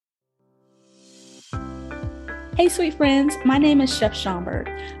Hey, sweet friends, my name is Chef Schomburg.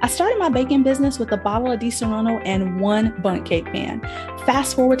 I started my baking business with a bottle of Di Serrano and one bundt cake pan.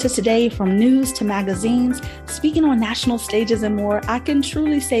 Fast forward to today, from news to magazines, speaking on national stages and more, I can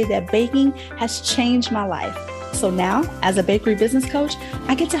truly say that baking has changed my life. So now, as a bakery business coach,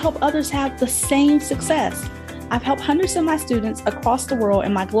 I get to help others have the same success. I've helped hundreds of my students across the world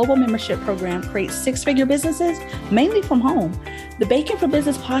in my global membership program create six-figure businesses, mainly from home. The Baking for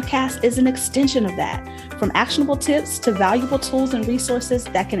Business podcast is an extension of that, from actionable tips to valuable tools and resources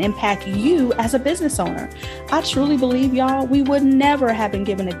that can impact you as a business owner. I truly believe, y'all, we would never have been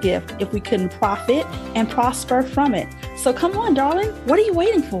given a gift if we couldn't profit and prosper from it. So come on, darling, what are you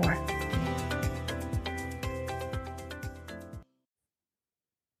waiting for?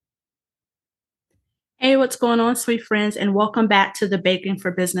 Hey, what's going on, sweet friends, and welcome back to the Baking for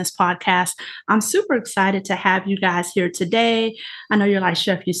Business podcast. I'm super excited to have you guys here today. I know you're like,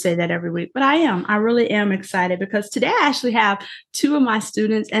 Chef, you say that every week, but I am. I really am excited because today I actually have two of my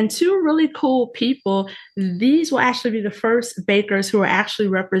students and two really cool people. These will actually be the first bakers who are actually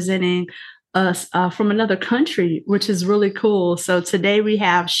representing us from another country, which is really cool. So today we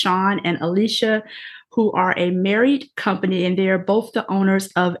have Sean and Alicia, who are a married company, and they are both the owners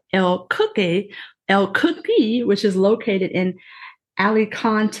of El Cookie, which is located in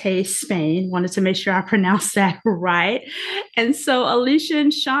Alicante, Spain. Wanted to make sure I pronounced that right. And so, Alicia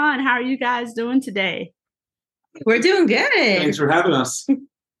and Sean, how are you guys doing today? We're doing good. Thanks for having us.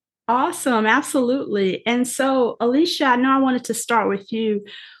 Awesome. Absolutely. And so, Alicia, I know I wanted to start with you.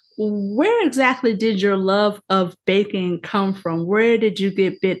 Where exactly did your love of baking come from? Where did you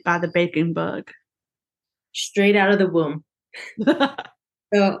get bit by the baking bug? Straight out of the womb.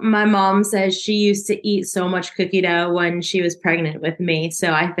 So my mom says she used to eat so much cookie dough when she was pregnant with me.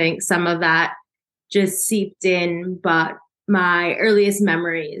 So I think some of that just seeped in. But my earliest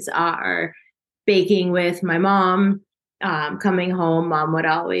memories are baking with my mom. Coming home, mom would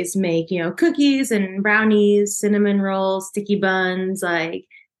always make, cookies and brownies, cinnamon rolls, sticky buns. Like,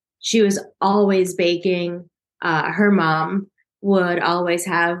 she was always baking. Her mom would always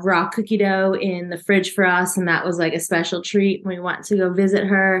have raw cookie dough in the fridge for us. And that was like a special treat when we went to go visit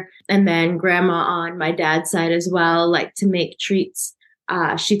her. And then grandma on my dad's side as well, like to make treats.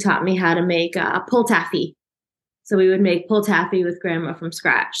 She taught me how to make pull taffy. So we would make pull taffy with grandma from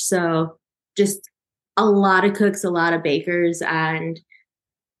scratch. So just a lot of cooks, a lot of bakers. And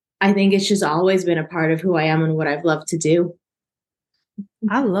I think it's just always been a part of who I am and what I've loved to do.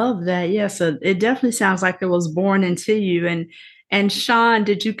 I love that. Yeah, so it definitely sounds like it was born into you. And Sean,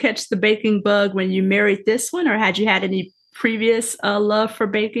 did you catch the baking bug when you married this one, or had you had any previous love for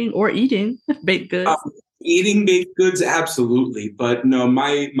baking or eating baked goods? Eating baked goods, absolutely. But no,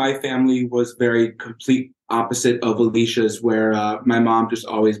 my family was very complete opposite of Alicia's, where my mom just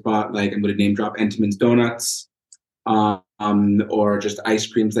always bought, like, I'm going to name drop, Entenmann's donuts, or just ice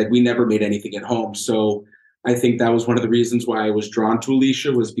creams. Like, we never made anything at home. So I think that was one of the reasons why I was drawn to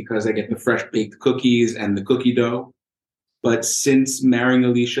Alicia, was because I get the fresh baked cookies and the cookie dough. But since marrying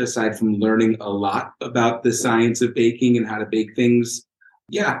Alicia, aside from learning a lot about the science of baking and how to bake things,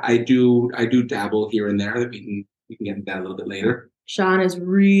 yeah, I do dabble here and there. That we can get into that a little bit later. Sean is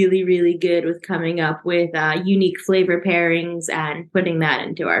really, really good with coming up with unique flavor pairings and putting that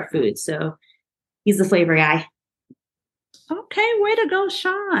into our food. So he's the flavor guy. Okay, way to go,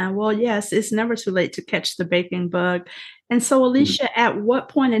 Sean. Well, yes, it's never too late to catch the baking bug. And so, Alicia, at what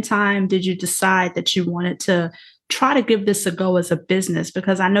point in time did you decide that you wanted to try to give this a go as a business?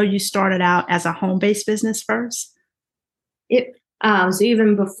 Because I know you started out as a home-based business first. So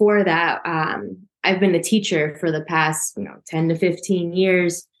even before that, I've been a teacher for the past 10 to 15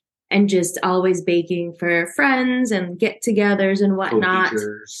 years, and just always baking for friends and get-togethers and whatnot,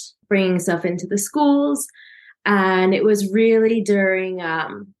 Co-teachers. Bringing stuff into the schools. And it was really during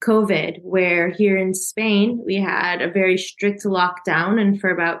COVID, where here in Spain, we had a very strict lockdown. And for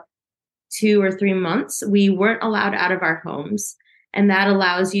about 2 or 3 months, we weren't allowed out of our homes. And that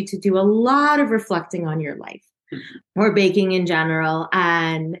allows you to do a lot of reflecting on your life or baking in general.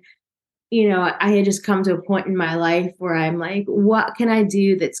 And, I had just come to a point in my life where I'm like, what can I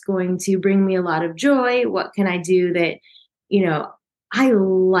do that's going to bring me a lot of joy? What can I do that, I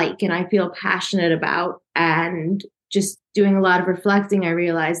like and I feel passionate about? And just doing a lot of reflecting, I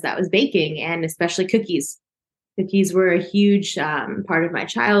realized that was baking, and especially cookies. Cookies were a huge part of my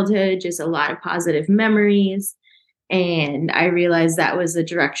childhood, just a lot of positive memories. And I realized that was the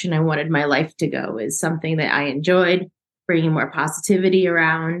direction I wanted my life to go, is something that I enjoyed, bringing more positivity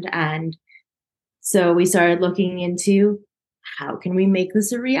around. And so we started looking into, how can we make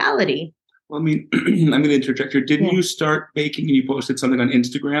this a reality? Well, I mean, I'm going to interject here. Didn't you start baking and you posted something on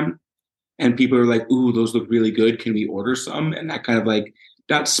Instagram? and people are like, "Ooh, those look really good. Can we order some?" And that kind of like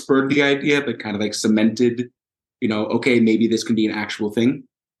not spurred the idea, but kind of like cemented, okay, maybe this can be an actual thing.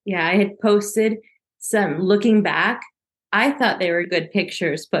 Yeah, I had posted some. Looking back, I thought they were good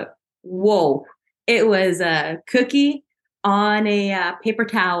pictures, but whoa, it was a cookie on a paper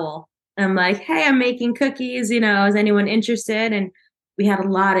towel. I'm like, hey, I'm making cookies. Is anyone interested? And we had a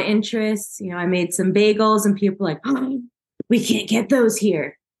lot of interest. I made some bagels, and people were like, oh, we can't get those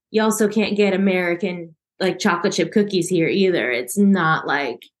here. You also can't get American like chocolate chip cookies here either. It's not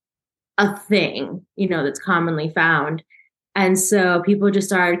like a thing, that's commonly found. And so people just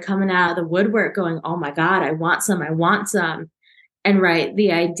started coming out of the woodwork going, oh my God, I want some. I want some. And right,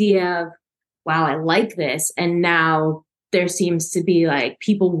 the idea of, wow, I like this. And now there seems to be like,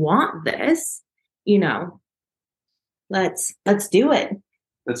 people want this, let's do it.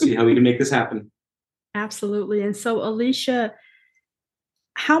 Let's see how we can make this happen. Absolutely. And so, Alicia,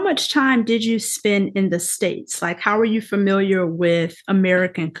 how much time did you spend in the States? Like, how are you familiar with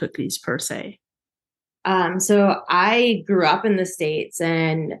American cookies per se? So I grew up in the States,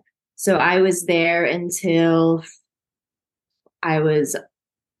 and so I was there until I was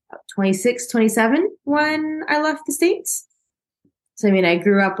 26, 27 when I left the States. So, I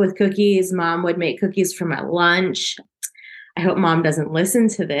grew up with cookies. Mom would make cookies for my lunch. I hope Mom doesn't listen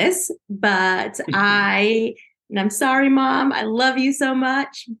to this, but and I'm sorry, Mom, I love you so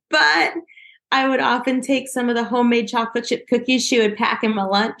much, but I would often take some of the homemade chocolate chip cookies she would pack in my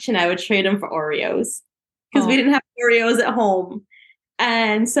lunch, and I would trade them for Oreos because we didn't have Oreos at home.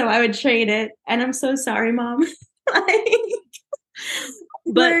 And so I would trade it. And I'm so sorry, Mom.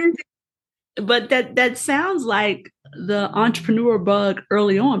 But that sounds like the entrepreneur bug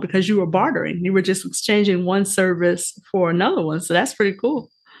early on, because you were bartering. You were just exchanging one service for another one. So that's pretty cool.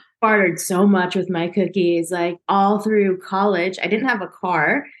 Bartered so much with my cookies, like all through college. I didn't have a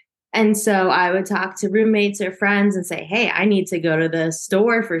car. And so I would talk to roommates or friends and say, hey, I need to go to the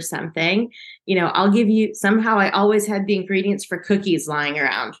store for something. I'll give you, somehow I always had the ingredients for cookies lying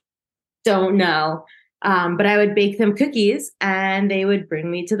around. Don't know. But I would bake them cookies and they would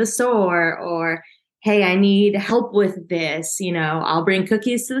bring me to the store, or, hey, I need help with this. I'll bring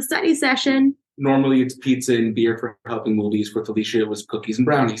cookies to the study session. Normally it's pizza and beer for helping movies. With Alicia, it was cookies and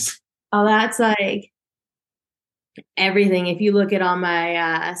brownies. Oh, that's like everything. If you look at all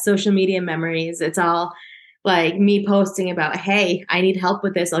my social media memories, it's all like me posting about, hey, I need help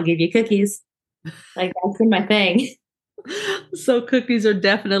with this. I'll give you cookies. Like, that's been my thing. So cookies are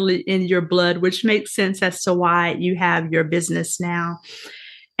definitely in your blood, which makes sense as to why you have your business now.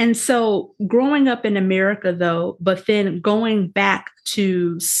 And so growing up in America, though, but then going back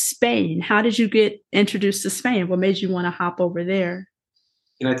to Spain, how did you get introduced to Spain? What made you want to hop over there?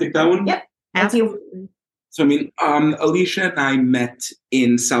 Can I take that one? Yep. Absolutely. So, Alicia and I met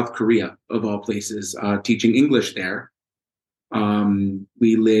in South Korea, of all places, teaching English there.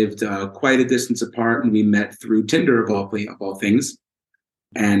 We lived quite a distance apart, and we met through Tinder, of all things.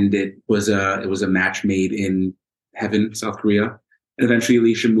 And it was a match made in heaven, South Korea. And eventually,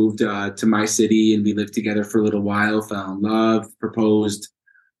 Alicia moved to my city, and we lived together for a little while, fell in love, proposed.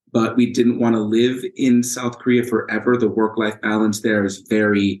 But we didn't want to live in South Korea forever. The work-life balance there is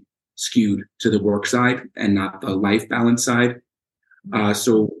very skewed to the work side and not the life balance side.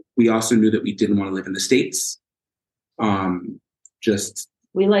 So we also knew that we didn't want to live in the States.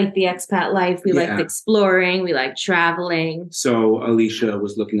 We liked the expat life. We liked exploring. We liked traveling. So Alicia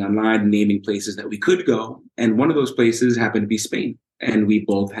was looking online, naming places that we could go. And one of those places happened to be Spain. And we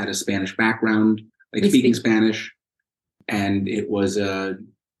both had a Spanish background, speaking Spanish. And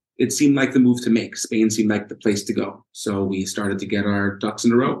it seemed like the move to make. Spain seemed like the place to go. So we started to get our ducks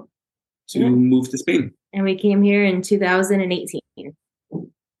in a row to move to Spain. And we came here in 2018.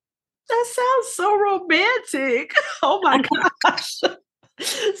 That sounds so romantic. Oh my gosh.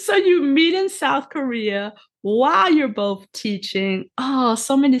 So you meet in South Korea while you're both teaching. Oh,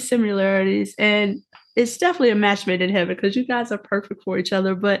 so many similarities. And it's definitely a match made in heaven because you guys are perfect for each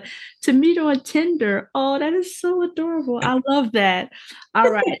other. But to meet on Tinder, oh, that is so adorable. I love that.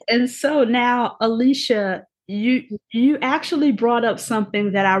 All right. And so now, Alicia, you actually brought up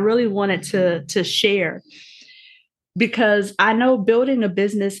something that I really wanted to share, because I know building a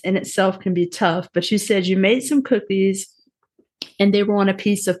business in itself can be tough, but you said you made some cookies and they were on a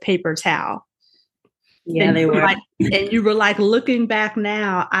piece of paper towel. Yeah, and they were. And you were like, looking back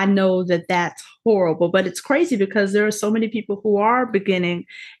now, I know that that's horrible, but it's crazy because there are so many people who are beginning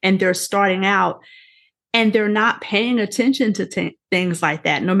and they're starting out and they're not paying attention to things like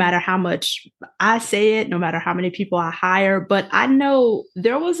that, no matter how much I say it, no matter how many people I hire. But I know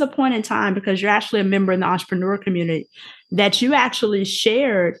there was a point in time, because you're actually a member in the entrepreneur community, that you actually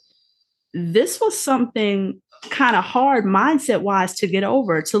shared this was something kind of hard mindset wise to get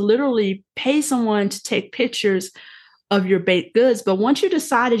over, to literally pay someone to take pictures of your baked goods. But once you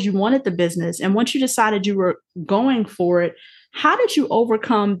decided you wanted the business and once you decided you were going for it, how did you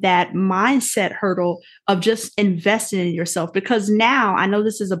overcome that mindset hurdle of just investing in yourself? Because now I know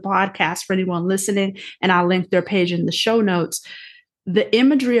this is a podcast for anyone listening, and I'll link their page in the show notes. The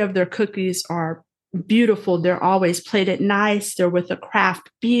imagery of their cookies are beautiful. They're always plated nice. They're with a craft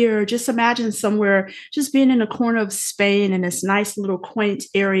beer. Just imagine somewhere, just being in a corner of Spain in this nice little quaint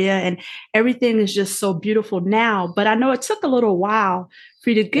area, and everything is just so beautiful now. But I know it took a little while for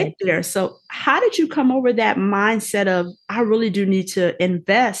you to get there. So how did you come over that mindset of, I really do need to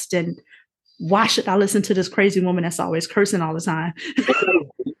invest, and why should I listen to this crazy woman that's always cursing all the time?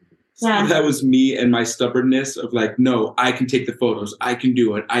 Yeah. That was me and my stubbornness of like, no, I can take the photos. I can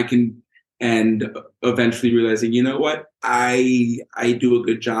do it. I can. And eventually realizing, you know what, I do a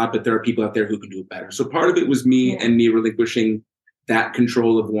good job, but there are people out there who can do it better. So part of it was me and me relinquishing that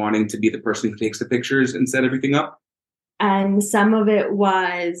control of wanting to be the person who takes the pictures and set everything up. And some of it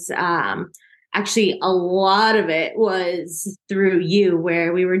was actually a lot of it was through you,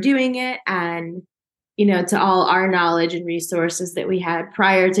 where we were doing it. And, you know, to all our knowledge and resources that we had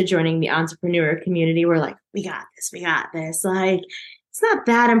prior to joining the entrepreneur community, we're like, we got this. Like, it's not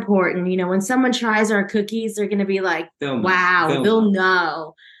that important. You know, when someone tries our cookies, they're going to be like, wow, they'll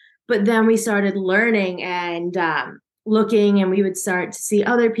know. But then we started learning and looking, and we would start to see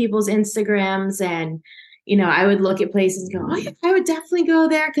other people's Instagrams. And, you know, I would look at places and go, oh, yeah, I would definitely go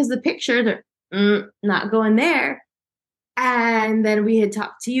there because the picture, they're not going there. And then we had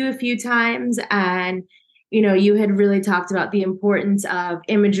talked to you a few times, and, you know, you had really talked about the importance of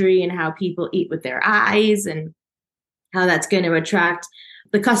imagery and how people eat with their eyes and how that's going to attract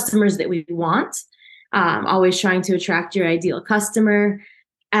the customers that we want. Always trying to attract your ideal customer.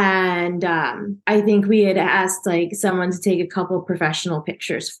 And I think we had asked like someone to take a couple professional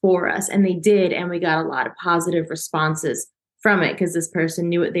pictures for us, and they did. And we got a lot of positive responses from it because this person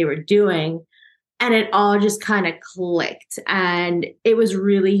knew what they were doing. And it all just kind of clicked. And it was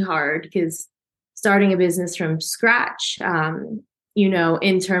really hard because starting a business from scratch, you know,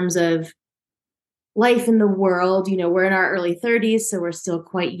 in terms of life in the world, you know, we're in our early 30s, so we're still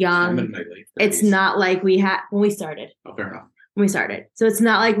quite young. I'm in my late 30s. It's not like we had when we started. Oh, fair enough. When we started. So it's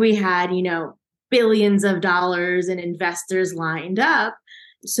not like we had, you know, billions of dollars and investors lined up.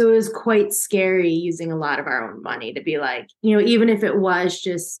 So it was quite scary using a lot of our own money to be like, you know, even if it was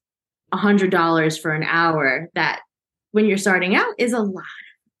just $100 for an hour, that when you're starting out is a lot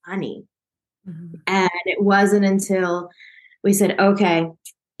of money. Mm-hmm. And it wasn't until we said, okay,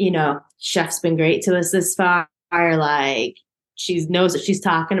 you know, Chef's been great to us this far. Like, she knows what she's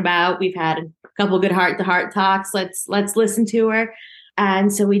talking about. We've had a couple good heart-to-heart talks. Let's listen to her.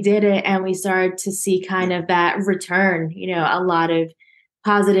 And so we did it, and we started to see kind of that return, you know, a lot of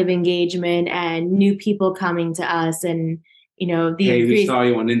positive engagement and new people coming to us. And, you know, we saw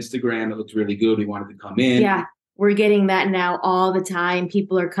you on Instagram. It looked really good. We wanted to come in. Yeah, we're getting that now all the time.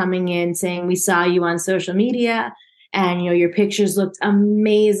 People are coming in saying, we saw you on social media, and, you know, your pictures looked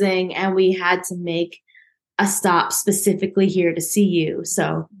amazing, and we had to make a stop specifically here to see you.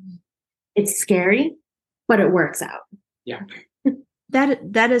 So it's scary, but it works out. Yeah.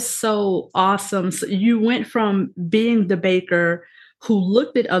 That is so awesome. So you went from being the baker who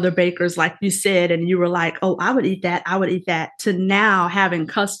looked at other bakers, like you said, and you were like, oh, I would eat that, to now having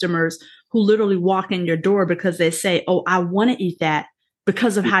customers who literally walk in your door because they say, oh, I want to eat that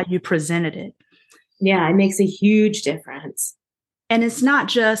because of how you presented it. Yeah, it makes a huge difference. And it's not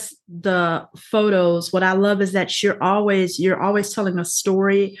just the photos. What I love is that you're always telling a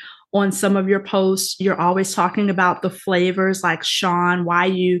story on some of your posts. You're always talking about the flavors, like Sean, why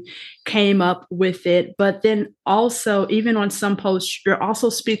you came up with it. But then also, even on some posts, you're also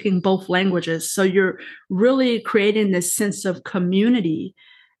speaking both languages. So you're really creating this sense of community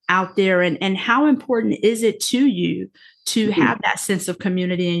out there. And how important is it to you to have that sense of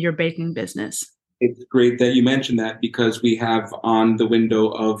community in your baking business? It's great that you mentioned that, because we have on the window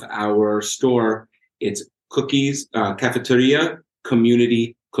of our store, it's cookies, cafeteria,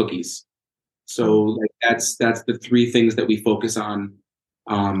 community, cookies. So like that's the three things that we focus on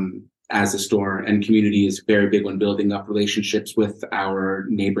as a store. And community is very big on building up relationships with our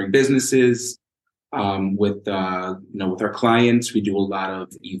neighboring businesses, with our clients. We do a lot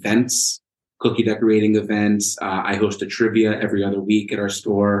of events, cookie decorating events. I host a trivia every other week at our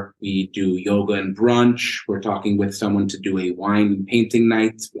store. We do yoga and brunch. We're talking with someone to do a wine and painting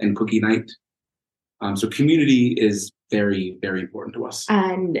night and cookie night. So community is very, very important to us.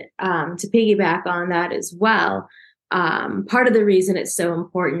 And to piggyback on that as well, part of the reason it's so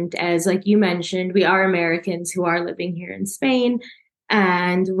important, as like you mentioned, we are Americans who are living here in Spain.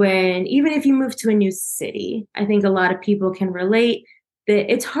 And even if you move to a new city, I think a lot of people can relate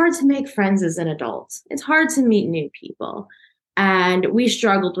that it's hard to make friends as an adult. It's hard to meet new people. And we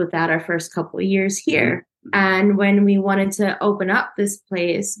struggled with that our first couple of years here. And when we wanted to open up this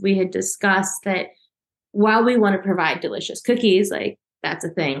place, we had discussed that while we want to provide delicious cookies, like that's a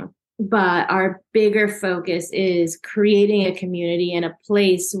thing, but our bigger focus is creating a community and a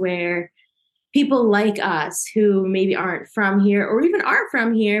place where people like us who maybe aren't from here or even are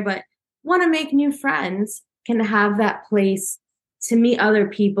from here, but want to make new friends can have that place to meet other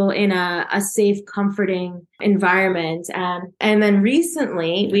people in a safe, comforting environment. And then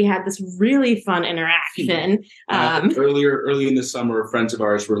recently we had this really fun interaction. Early in the summer, friends of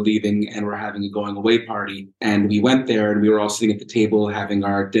ours were leaving and we're having a going away party. And we went there and we were all sitting at the table having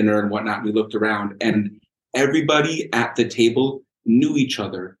our dinner and whatnot. We looked around and everybody at the table knew each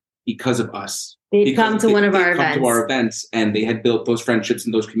other because of us. They'd come to one of our events. To our events and they had built those friendships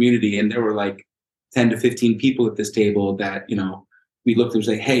in those community. And there were like 10 to 15 people at this table that, we looked and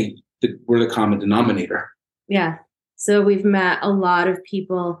say, hey, we're the common denominator. Yeah. So we've met a lot of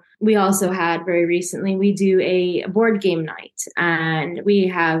people. We also had very recently, we do a board game night, and we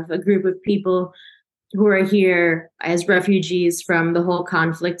have a group of people who are here as refugees from the whole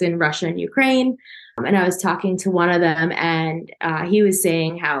conflict in Russia and Ukraine. And I was talking to one of them, and he was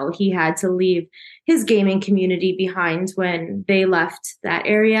saying how he had to leave his gaming community behind when they left that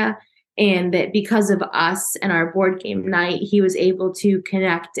area. And that because of us and our board game night, he was able to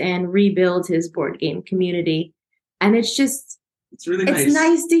connect and rebuild his board game community. And it's really nice. It's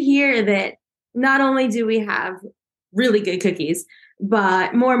nice to hear that not only do we have really good cookies,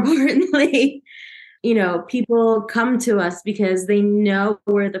 but more importantly, people come to us because they know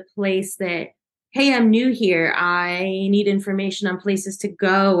we're the place that, hey, I'm new here. I need information on places to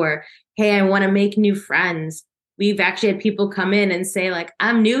go, or, hey, I want to make new friends. We've actually had people come in and say, like,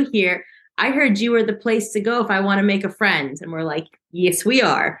 I'm new here. I heard you were the place to go if I want to make a friend. And we're like, yes, we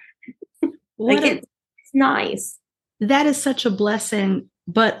are. It's nice. That is such a blessing,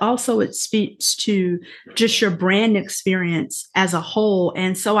 but also it speaks to just your brand experience as a whole.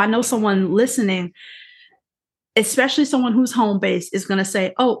 And so I know someone listening, especially someone who's home-based, is going to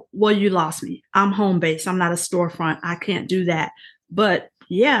say, oh, well, you lost me. I'm home-based. I'm not a storefront. I can't do that. But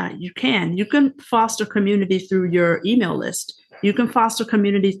yeah, you can. You can foster community through your email list. You can foster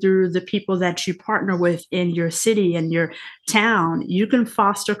community through the people that you partner with in your city and your town. You can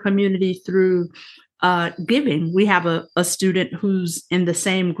foster community through giving. We have a student who's in the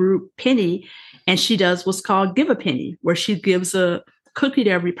same group, Penny, and she does what's called Give a Penny, where she gives a cookie to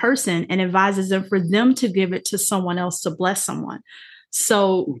every person and advises them for them to give it to someone else to bless someone.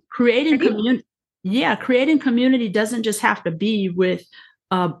 So creating community doesn't just have to be with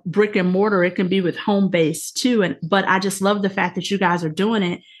brick and mortar. It can be with home base too. But I just love the fact that you guys are doing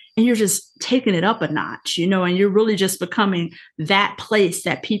it and you're just taking it up a notch, and you're really just becoming that place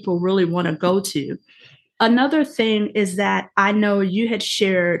that people really want to go to. Another thing is that I know you had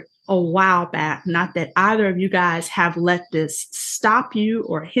shared a while back, not that either of you guys have let this stop you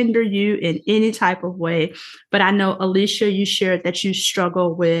or hinder you in any type of way, but I know, Alicia, you shared that you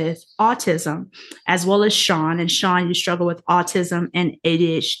struggle with autism, as well as Sean. And Sean, you struggle with autism and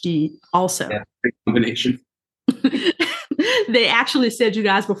ADHD also. Yeah, big combination. They actually said, you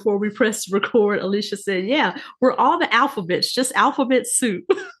guys, before we pressed record, Alicia said, yeah, we're all the alphabets, just alphabet soup.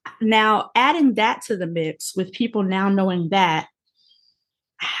 Now, adding that to the mix with people now knowing that,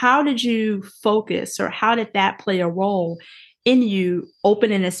 how did you focus, or how did that play a role in you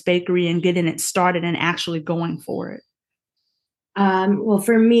opening this bakery and getting it started and actually going for it? Well,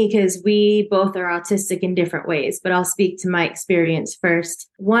 for me, because we both are autistic in different ways, but I'll speak to my experience first.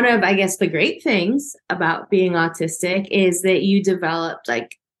 One of, I guess, the great things about being autistic is that you develop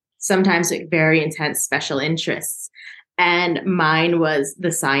sometimes very intense special interests. And mine was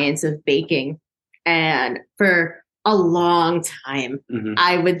the science of baking. And for a long time,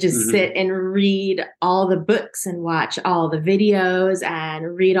 I would just sit and read all the books and watch all the videos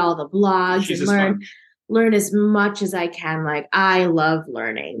and read all the blogs and learn as much as I can. I love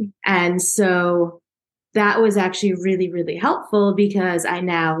learning. And so that was actually really, really helpful, because I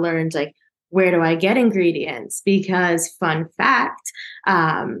now learned where do I get ingredients? Because fun fact,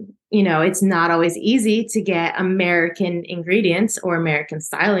 it's not always easy to get American ingredients or American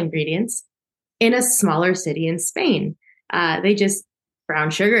style ingredients in a smaller city in Spain. They just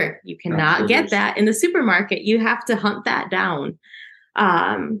brown sugar. You cannot get that in the supermarket. You have to hunt that down.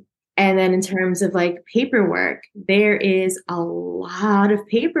 And then in terms of paperwork, there is a lot of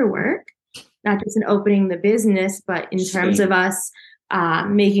paperwork not just in opening the business, but in terms of us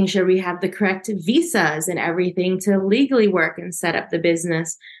making sure we have the correct visas and everything to legally work and set up the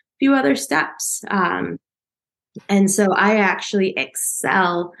business, a few other steps. And so I actually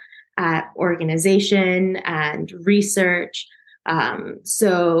excel at organization and research.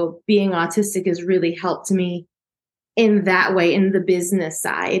 So being autistic has really helped me in that way, in the business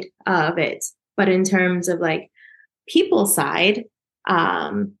side of it. But in terms of like people side,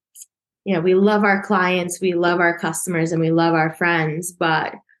 we love our clients, we love our customers, and we love our friends,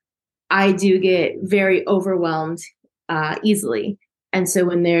 but I do get very overwhelmed easily. And so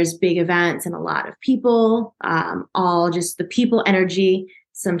when there's big events and a lot of people, all just the people energy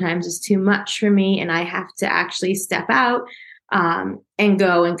sometimes is too much for me. And I have to actually step out and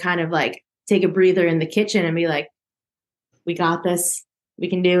go and kind of like take a breather in the kitchen and be like, we got this. We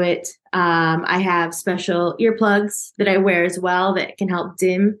can do it. I have special earplugs that I wear as well that can help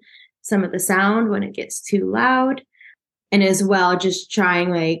dim some of the sound when it gets too loud. And as well, just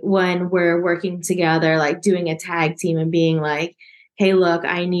trying like when we're working together, like doing a tag team and being like, hey, look,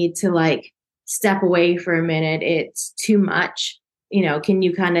 I need to like step away for a minute. It's too much. Can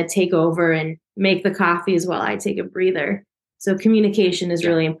you kind of take over and make the coffees while I take a breather? So communication is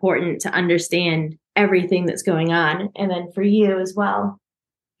really important to understand everything that's going on. And then for you as well.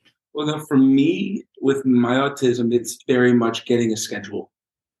 Well, now for me, with my autism, it's very much getting a schedule.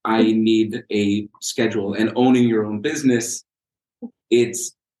 I need a schedule, and owning your own business,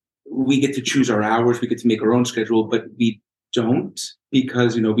 we get to choose our hours, we get to make our own schedule, but we don't,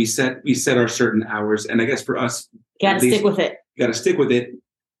 because we set our certain hours, and I guess for us, got to stick with it. Got to stick with it.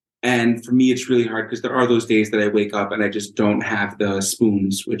 And for me, it's really hard because there are those days that I wake up and I just don't have the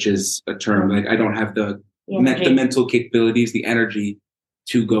spoons, which is a term. Like I don't have the mental capabilities, the energy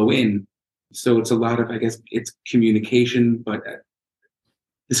to go in. So it's a lot of, I guess, it's communication, but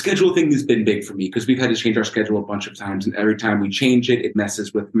the schedule thing has been big for me because we've had to change our schedule a bunch of times. And every time we change it, it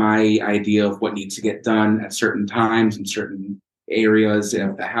messes with my idea of what needs to get done at certain times in certain areas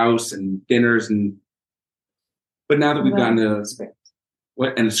of the house and dinners. But now that we've gotten to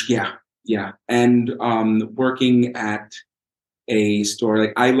and working at a store,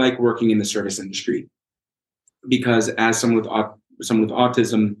 like I like working in the service industry because as someone with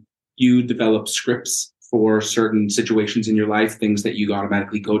autism, you develop scripts for certain situations in your life, things that you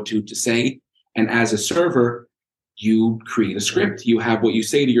automatically go to say. And as a server, you create a script. You have what you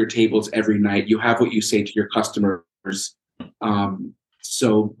say to your tables every night. You have what you say to your customers.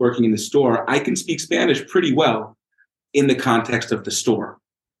 So working in the store, I can speak Spanish pretty well in the context of the store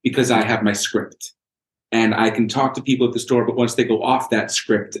because I have my script. And I can talk to people at the store, but once they go off that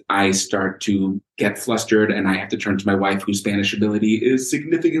script, I start to get flustered and I have to turn to my wife, whose Spanish ability is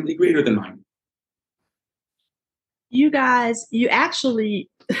significantly greater than mine. You guys, you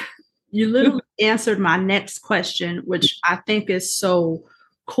literally answered my next question, which I think is so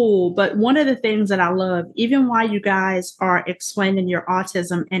cool. But one of the things that I love, even while you guys are explaining your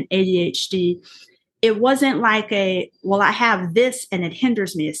autism and ADHD, it wasn't like I have this and it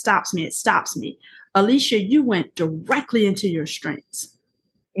hinders me, it stops me. Alicia, you went directly into your strengths.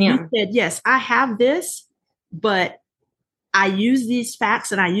 Yeah. You said, yes, I have this, but I use these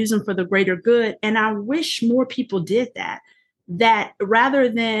facts and I use them for the greater good. And I wish more people did that rather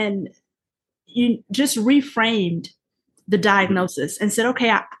than you just reframed the diagnosis and said,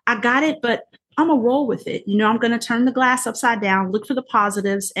 okay, I got it, but I'm going to roll with it. I'm going to turn the glass upside down, look for the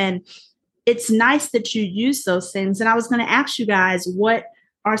positives. And it's nice that you use those things. And I was going to ask you guys, what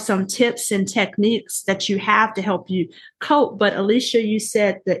are some tips and techniques that you have to help you cope? But Alicia, you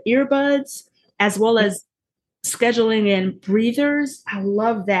said the earbuds as well as scheduling and breathers. I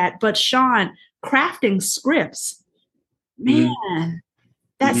love that. But Sean, crafting scripts, man,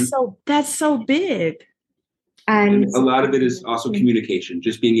 that's so big. And a lot of it is also communication,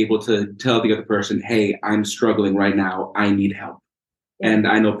 just being able to tell the other person, hey, I'm struggling right now. I need help. And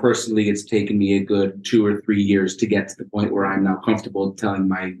I know personally it's taken me a good 2 or 3 years to get to the point where I'm now comfortable telling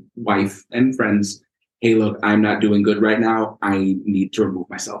my wife and friends, hey, look, I'm not doing good right now. I need to remove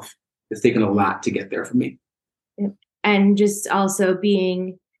myself. It's taken a lot to get there for me. And just also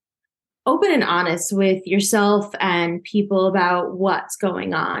being open and honest with yourself and people about what's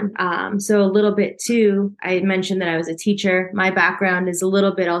going on. So a little bit too, I mentioned that I was a teacher. My background is a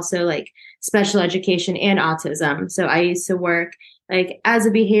little bit also like special education and autism. So I used to work like as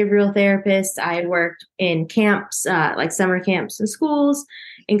a behavioral therapist. I worked in camps, like summer camps and schools,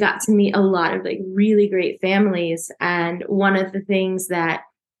 and got to meet a lot of like really great families. And one of the things that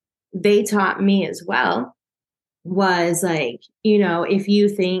they taught me as well was like, if you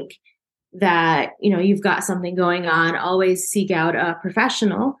think that, you've got something going on, always seek out a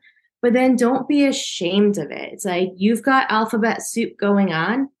professional. but then don't be ashamed of it. It's like, you've got alphabet soup going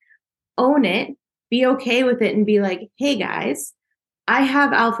on, own it, be okay with it, and be like, hey guys, I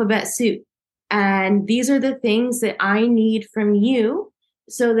have alphabet soup, and these are the things that I need from you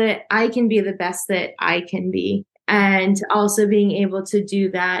so that I can be the best that I can be. And also being able to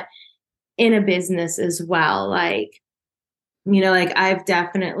do that in a business as well. Like, like I've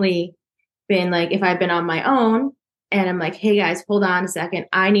definitely been like, if I've been on my own and I'm like, hey guys, hold on a second,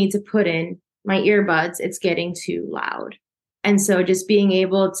 I need to put in my earbuds, it's getting too loud. And so just being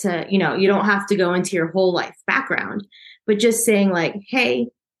able to, you don't have to go into your whole life background, but just saying like, hey,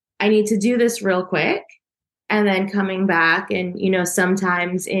 I need to do this real quick. And then coming back and,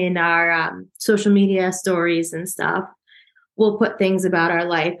 sometimes in our social media stories and stuff, we'll put things about our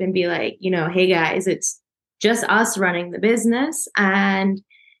life and be like, hey guys, it's just us running the business. And,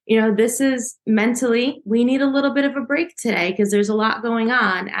 this is mentally, we need a little bit of a break today because there's a lot going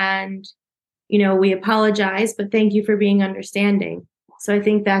on. And, we apologize, but thank you for being understanding. So I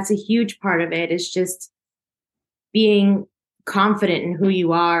think that's a huge part of it, is just being confident in who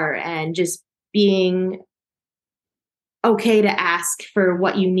you are and just being okay to ask for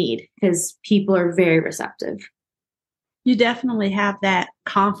what you need, because people are very receptive. You definitely have that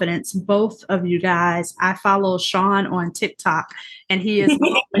confidence, both of you guys. I follow Sean on TikTok, and he is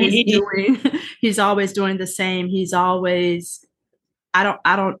he's always doing the same. He's always,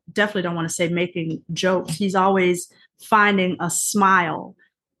 definitely don't want to say making jokes. He's always finding a smile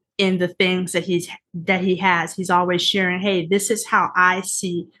in the things that he has. He's always sharing, hey, this is how I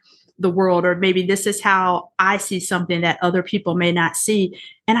see the world, or maybe this is how I see something that other people may not see.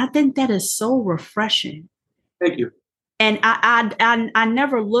 And I think that is so refreshing. Thank you. And I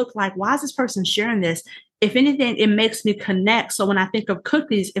never look like, why is this person sharing this? If anything, it makes me connect. So when I think of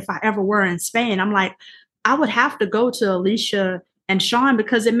cookies, if I ever were in Spain, I'm like, I would have to go to Alicia and Sean,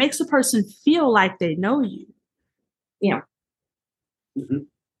 because it makes a person feel like they know you. Yeah. Mm-hmm.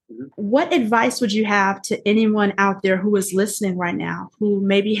 Mm-hmm. What advice would you have to anyone out there who is listening right now, who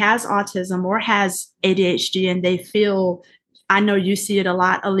maybe has autism or has ADHD, and they feel, I know you see it a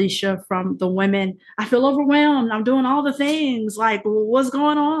lot, Alicia, from the women, I feel overwhelmed, I'm doing all the things, like, what's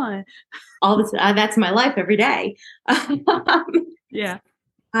going on? All this, that's my life every day. Yeah.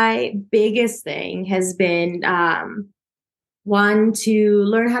 My biggest thing has been, one, to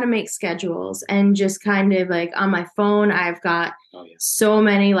learn how to make schedules, and just kind of like on my phone, I've got so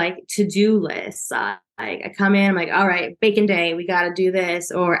many like to-do lists. Like I come in, I'm like, all right, bacon day, we got to do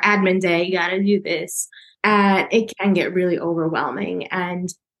this, or admin day, you got to do this. And it can get really overwhelming.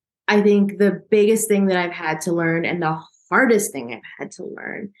 And I think the biggest thing that I've had to learn, and the hardest thing I've had to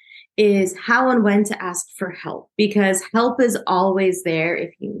learn, is how and when to ask for help, because help is always there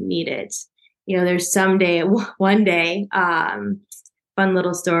if you need it. There's one day, fun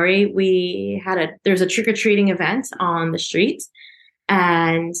little story. There's a trick-or-treating event on the street,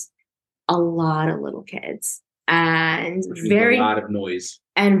 and a lot of little kids, and a lot of noise.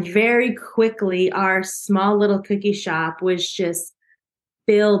 And very quickly, our small little cookie shop was just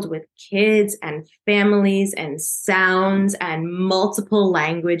filled with kids and families and sounds and multiple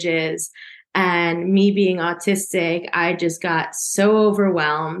languages. And me being autistic, I just got so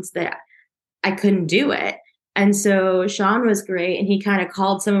overwhelmed that I couldn't do it. And so Sean was great. And he kind of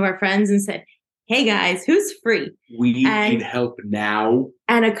called some of our friends and said, hey guys, who's free? We need help now.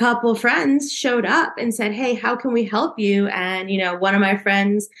 And a couple friends showed up and said, hey, how can we help you? And, one of my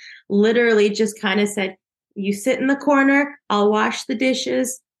friends literally just kind of said, you sit in the corner, I'll wash the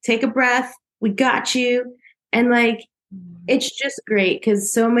dishes, take a breath, we got you. And like, it's just great,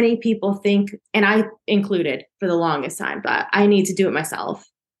 because so many people think, and I included for the longest time, but I need to do it myself.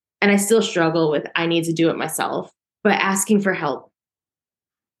 And I still struggle with, I need to do it myself, but asking for help,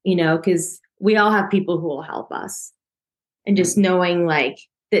 because we all have people who will help us, and just knowing like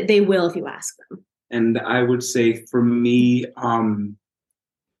that they will if you ask them. And I would say for me,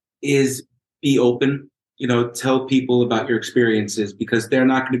 is be open, tell people about your experiences, because they're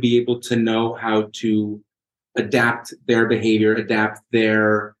not going to be able to know how to adapt their behavior, adapt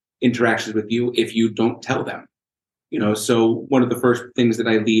their interactions with you if you don't tell them. So one of the first things that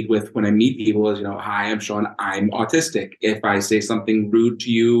I lead with when I meet people is, hi, I'm Sean, I'm autistic. If I say something rude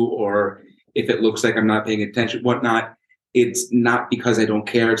to you, or if it looks like I'm not paying attention, whatnot, it's not because I don't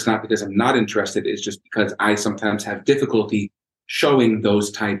care. It's not because I'm not interested. It's just because I sometimes have difficulty showing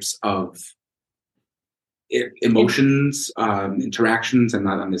those types of emotions, interactions.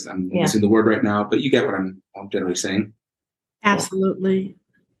 I'm missing the word right now, but you get what I'm generally saying. Absolutely.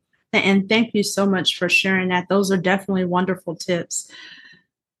 And thank you so much for sharing that. Those are definitely wonderful tips.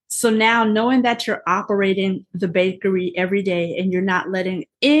 So now knowing that you're operating the bakery every day and you're not letting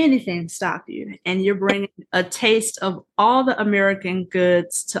anything stop you and you're bringing a taste of all the American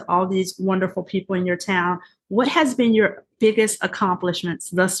goods to all these wonderful people in your town, what has been your biggest accomplishments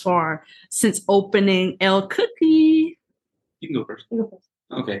thus far since opening El Cookie? You can go first.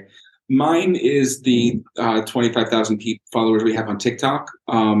 Okay. Mine is the 25,000 followers we have on TikTok.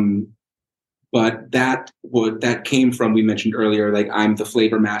 But that came from, we mentioned earlier, like I'm the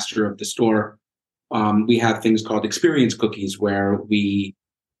flavor master of the store. We have things called experience cookies where we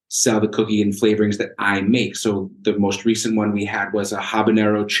sell the cookie in flavorings that I make. So the most recent one we had was a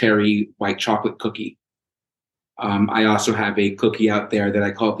habanero cherry white chocolate cookie. I also have a cookie out there that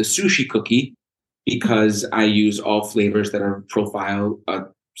I call the sushi cookie because I use all flavors that are profile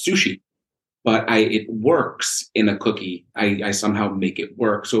sushi. But it works in a cookie. I somehow make it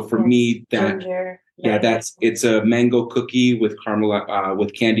work. So for me, it's a mango cookie with caramel,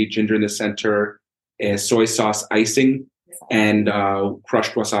 with candied ginger in the center, soy sauce icing, and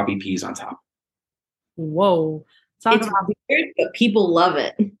crushed wasabi peas on top. Whoa. It's weird, but people love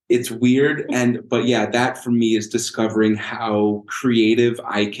it. It's weird. But yeah, that for me is discovering how creative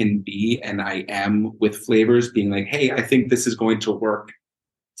I can be and I am with flavors, being like, hey, I think this is going to work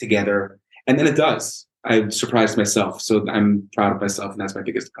together. And then it does. I surprised myself. So I'm proud of myself. And that's my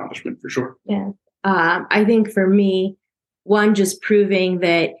biggest accomplishment for sure. Yeah. I think for me, one, just proving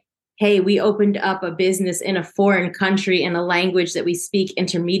that, hey, we opened up a business in a foreign country in a language that we speak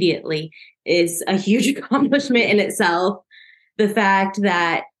intermediately is a huge accomplishment in itself. The fact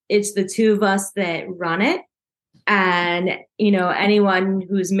that it's the two of us that run it. And, anyone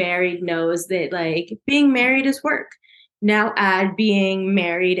who's married knows that like being married is work. Now add being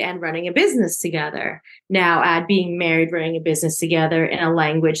married and running a business together. Now add being married, running a business together in a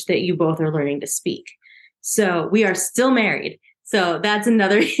language that you both are learning to speak. So we are still married. So that's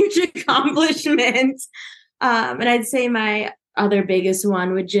another huge accomplishment. And I'd say my other biggest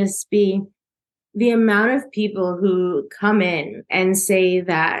one would just be the amount of people who come in and say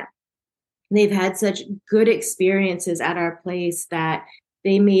that they've had such good experiences at our place, that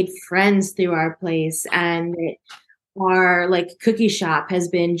they made friends through our place, and that our like cookie shop has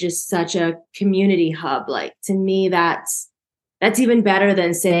been just such a community hub. Like to me, that's even better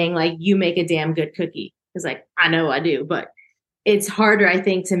than saying like you make a damn good cookie. Because like I know I do, but it's harder, I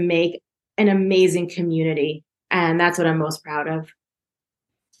think, to make an amazing community. And that's what I'm most proud of.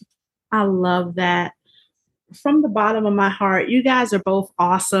 I love that. From the bottom of my heart, you guys are both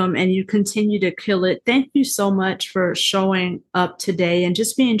awesome and you continue to kill it. Thank you so much for showing up today and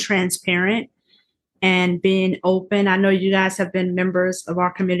just being transparent and being open. I know you guys have been members of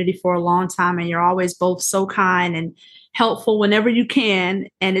our community for a long time, and you're always both so kind and helpful whenever you can.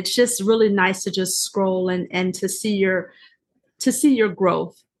 And it's just really nice to just scroll and to see your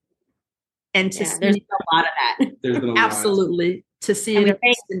growth. And to see there's been a lot of that. There's been a absolutely lot. To see it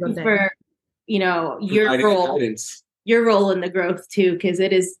every single day. For your role in the growth too, because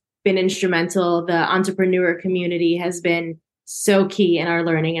it has been instrumental. The entrepreneur community has been so key in our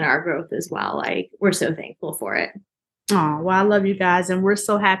learning and our growth as well. Like we're so thankful for it. Oh, well, I love you guys and we're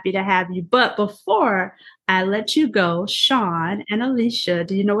so happy to have you. But before I let you go, Sean and Alicia,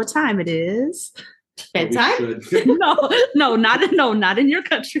 do you know what time it is? Bedtime? No, not in your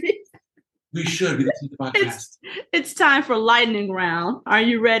country. We should be listening to the podcast. It's time for lightning round. Are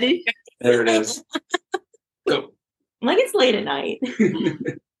you ready? There it is. Go. Like it's late at night.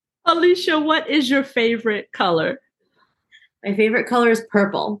 Alicia, what is your favorite color? My favorite color is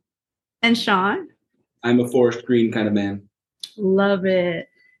purple. And Sean? I'm a forest green kind of man. Love it.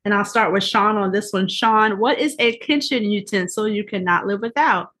 And I'll start with Sean on this one. Sean, what is a kitchen utensil you cannot live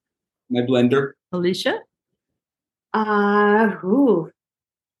without? My blender. Alicia? I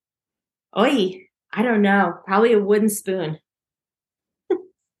don't know. Probably a wooden spoon.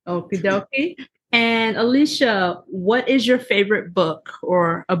 Okie dokie. And Alicia, what is your favorite book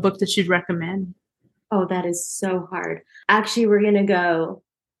or a book that you'd recommend? Oh, that is so hard. Actually, we're going to go,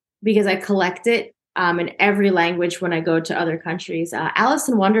 because I collect it in every language when I go to other countries, Alice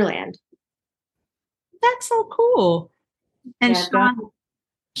in Wonderland. That's so cool. And yeah,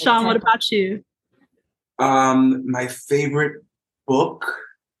 Sean, what about you? My favorite book.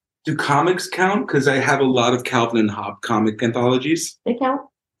 Do comics count? Because I have a lot of Calvin and Hobbes comic anthologies. They count.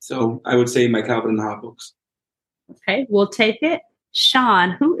 So I would say my Calvin and Hobbes books. Okay, we'll take it.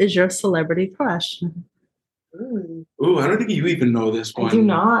 Sean, who is your celebrity crush? Ooh, I don't think you even know this one. I do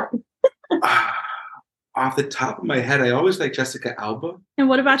not. Off the top of my head, I always like Jessica Alba. And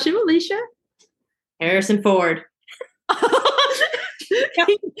what about you, Alicia? Harrison Ford.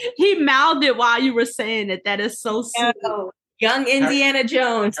 he mouthed it while you were saying it. That is so sweet. Young Indiana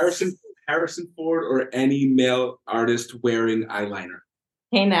Jones. Harrison Ford or any male artist wearing eyeliner.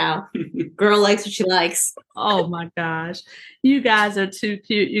 Hey now, girl likes what she likes. Oh my gosh. You guys are too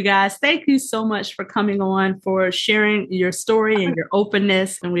cute. You guys, thank you so much for coming on, for sharing your story and your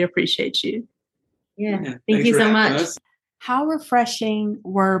openness. And we appreciate you. Yeah. Thank you so much. How refreshing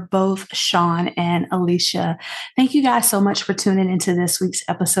were both Sean and Alicia. Thank you guys so much for tuning into this week's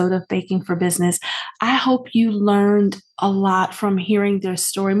episode of Baking for Business. I hope you learned a lot from hearing their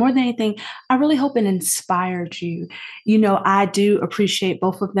story. More than anything, I really hope it inspired you. You know, I do appreciate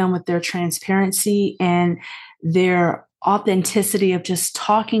both of them with their transparency and their authenticity of just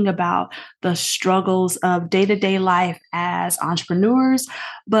talking about the struggles of day-to-day life as entrepreneurs,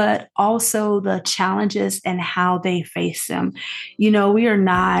 but also the challenges and how they face them. You know, we are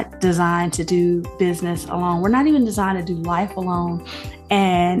not designed to do business alone. We're not even designed to do life alone.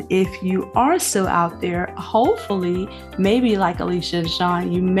 And if you are still out there, hopefully, maybe like Alicia and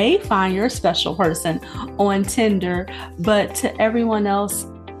Sean, you may find your special person on Tinder, but to everyone else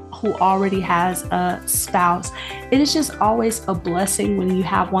who already has a spouse, it is just always a blessing when you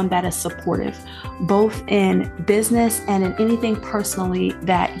have one that is supportive, both in business and in anything personally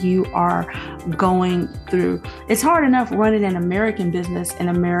that you are going through. It's hard enough running an American business in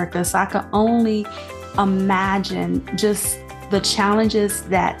America, so I can only imagine just the challenges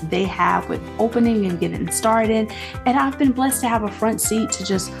that they have with opening and getting started. And I've been blessed to have a front seat to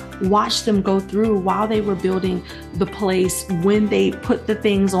just watch them go through while they were building the place, when they put the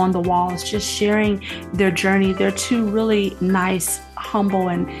things on the walls, just sharing their journey. They're two really nice, humble,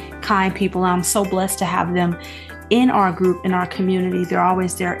 and kind people. I'm so blessed to have them in our group, in our community. They're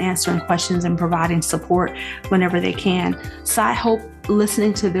always there answering questions and providing support whenever they can. So I hope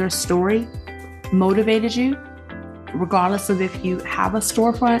listening to their story motivated you, regardless of if you have a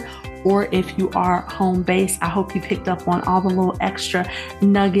storefront or if you are home based. I hope you picked up on all the little extra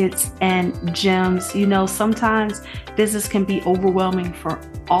nuggets and gems. You know, sometimes business can be overwhelming for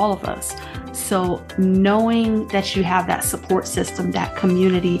all of us. So knowing that you have that support system, that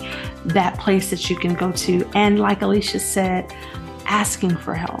community, that place that you can go to, and like Alicia said, asking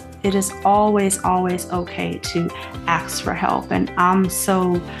for help. It is always, always okay to ask for help. And I'm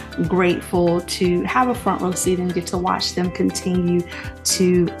so grateful to have a front row seat and get to watch them continue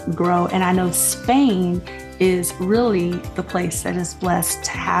to grow. And I know Spain is really the place that is blessed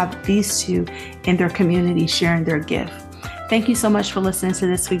to have these two in their community sharing their gift. Thank you so much for listening to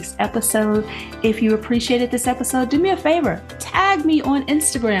this week's episode. If you appreciated this episode, do me a favor, tag me on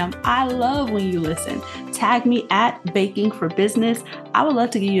Instagram. I love when you listen. Tag me at Baking for Business. I would love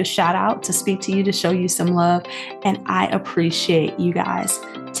to give you a shout out, to speak to you, to show you some love. And I appreciate you guys.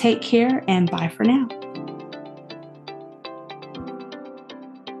 Take care and bye for now.